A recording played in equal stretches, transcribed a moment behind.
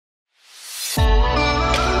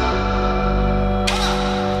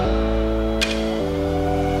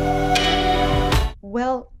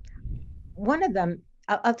one of them,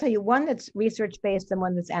 I'll tell you one that's research-based and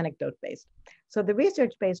one that's anecdote-based. So the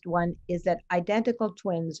research-based one is that identical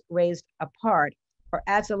twins raised apart or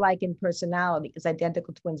as alike in personality as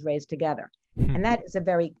identical twins raised together. And that is a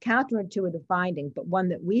very counterintuitive finding, but one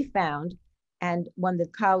that we found and one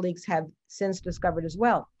that colleagues have since discovered as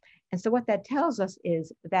well. And so what that tells us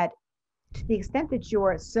is that to the extent that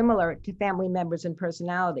you're similar to family members in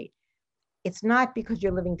personality, it's not because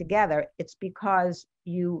you're living together, it's because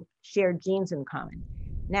you share genes in common.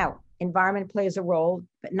 Now, environment plays a role,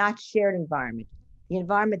 but not shared environment. The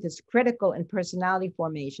environment that's critical in personality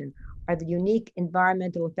formation are the unique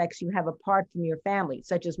environmental effects you have apart from your family,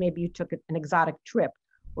 such as maybe you took an exotic trip,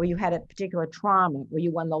 or you had a particular trauma, or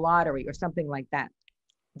you won the lottery, or something like that.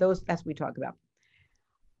 That's what we talk about.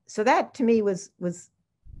 So that to me was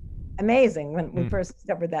amazing when we first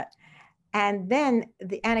discovered that. And then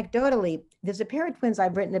anecdotally, there's a pair of twins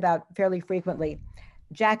I've written about fairly frequently,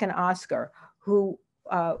 Jack and Oscar, who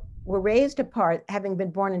were raised apart, having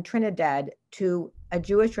been born in Trinidad to a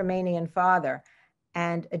Jewish Romanian father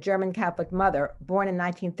and a German Catholic mother, born in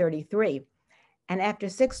 1933. And after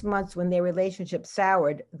 6 months, when their relationship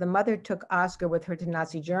soured, the mother took Oscar with her to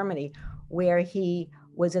Nazi Germany, where he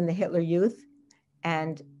was in the Hitler Youth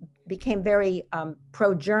and became very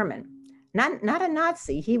pro-German. Not a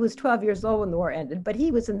Nazi. He was 12 years old when the war ended, but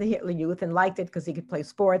he was in the Hitler Youth and liked it because he could play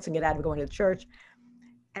sports and get out of going to church.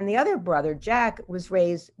 And the other brother, Jack, was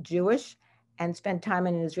raised Jewish and spent time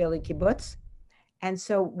in an Israeli kibbutz. And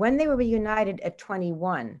so when they were reunited at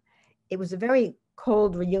 21, it was a very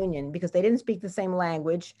cold reunion because they didn't speak the same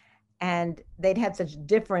language and they'd had such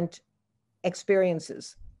different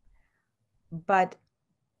experiences. But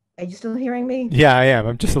are you still hearing me? Yeah, I am.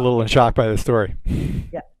 I'm just a little in shock by the story.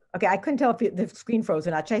 Yeah. Okay, I couldn't tell if the screen froze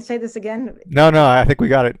or not. Should I say this again? No, I think we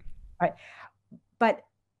got it. All right. But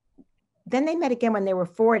then they met again when they were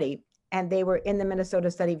 40, and they were in the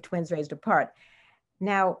Minnesota study of twins raised apart.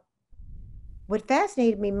 Now, what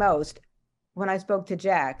fascinated me most when I spoke to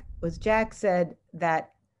Jack was Jack said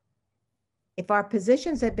that if our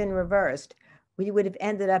positions had been reversed, we would have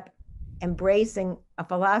ended up embracing a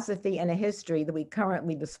philosophy and a history that we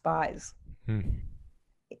currently despise.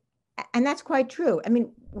 And that's quite true. I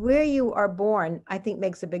mean, where you are born, I think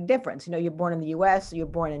makes a big difference. You know, you're born in the US, or you're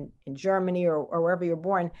born in Germany, or wherever you're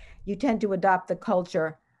born, you tend to adopt the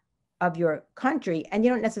culture of your country, and you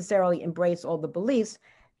don't necessarily embrace all the beliefs.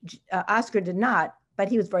 Oscar did not, but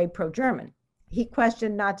he was very pro-German. He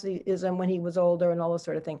questioned Nazism when he was older and all this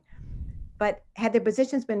sort of thing. But had their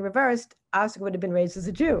positions been reversed, Oscar would have been raised as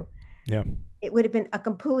a Jew. Yeah. It would have been a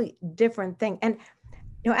completely different thing. And,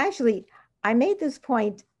 you know, actually, I made this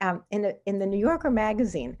point in the New Yorker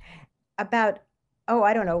magazine about,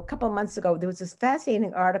 I don't know, a couple of months ago. There was this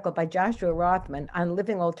fascinating article by Joshua Rothman on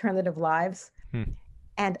living alternative lives.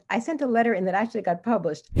 And I sent a letter in that actually got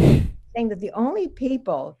published saying that the only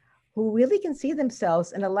people who really can see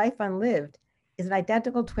themselves in a life unlived is an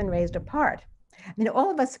identical twin raised apart. I mean, all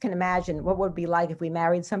of us can imagine what it would be like if we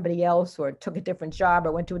married somebody else or took a different job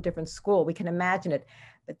or went to a different school. We can imagine it.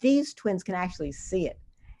 But these twins can actually see it.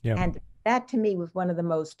 Yeah. And that to me was one of the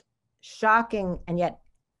most shocking and yet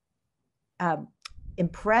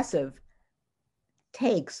impressive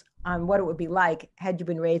takes on what it would be like had you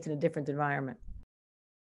been raised in a different environment.